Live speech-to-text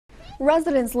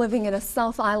Residents living in a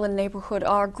South Island neighborhood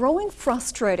are growing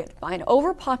frustrated by an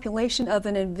overpopulation of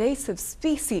an invasive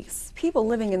species. People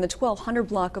living in the 1200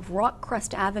 block of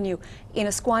Rockcrest Avenue in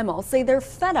Esquimalt say they're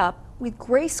fed up with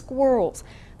gray squirrels.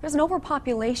 There's an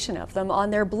overpopulation of them on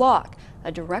their block,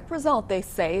 a direct result, they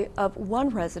say, of one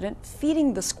resident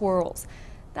feeding the squirrels.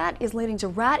 That is leading to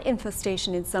rat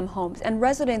infestation in some homes, and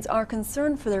residents are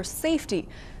concerned for their safety.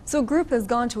 So a group has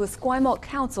gone to Esquimalt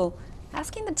Council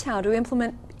asking the town to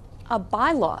implement a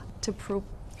bylaw to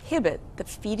prohibit the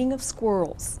feeding of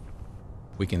squirrels.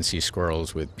 We can see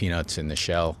squirrels with peanuts in the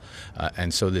shell,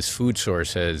 and so this food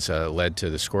source has led to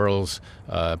the squirrels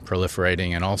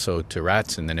proliferating and also to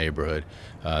rats in the neighborhood.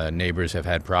 Neighbors have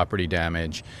had property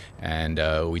damage, and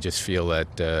we just feel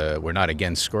that we're not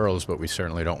against squirrels, but we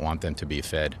certainly don't want them to be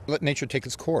fed. Let nature take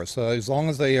its course. As long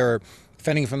as they are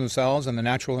fending for themselves in the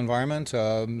natural environment,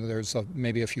 there's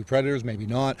maybe a few predators, maybe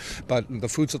not, but the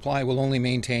food supply will only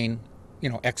maintain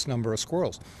X number of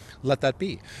squirrels. Let that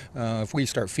be. If we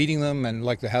start feeding them, and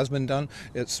like there has been done,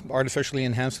 it's artificially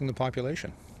enhancing the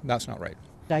population. That's not right.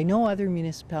 I know other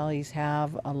municipalities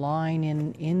have a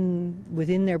line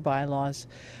within their bylaws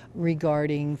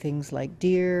regarding things like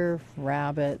deer,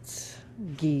 rabbits,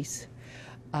 geese.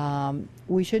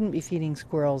 We shouldn't be feeding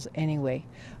squirrels anyway,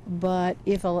 but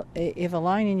if a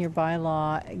line in your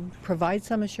bylaw provides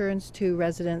some assurance to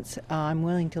residents, I'm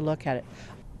willing to look at it.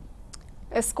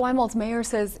 Esquimalt's mayor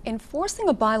says enforcing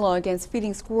a bylaw against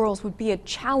feeding squirrels would be a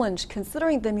challenge,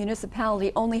 considering the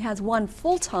municipality only has one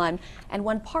full-time and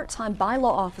one part-time bylaw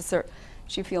officer.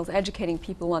 She feels educating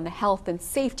people on the health and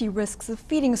safety risks of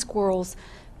feeding squirrels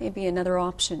may be another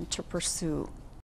option to pursue.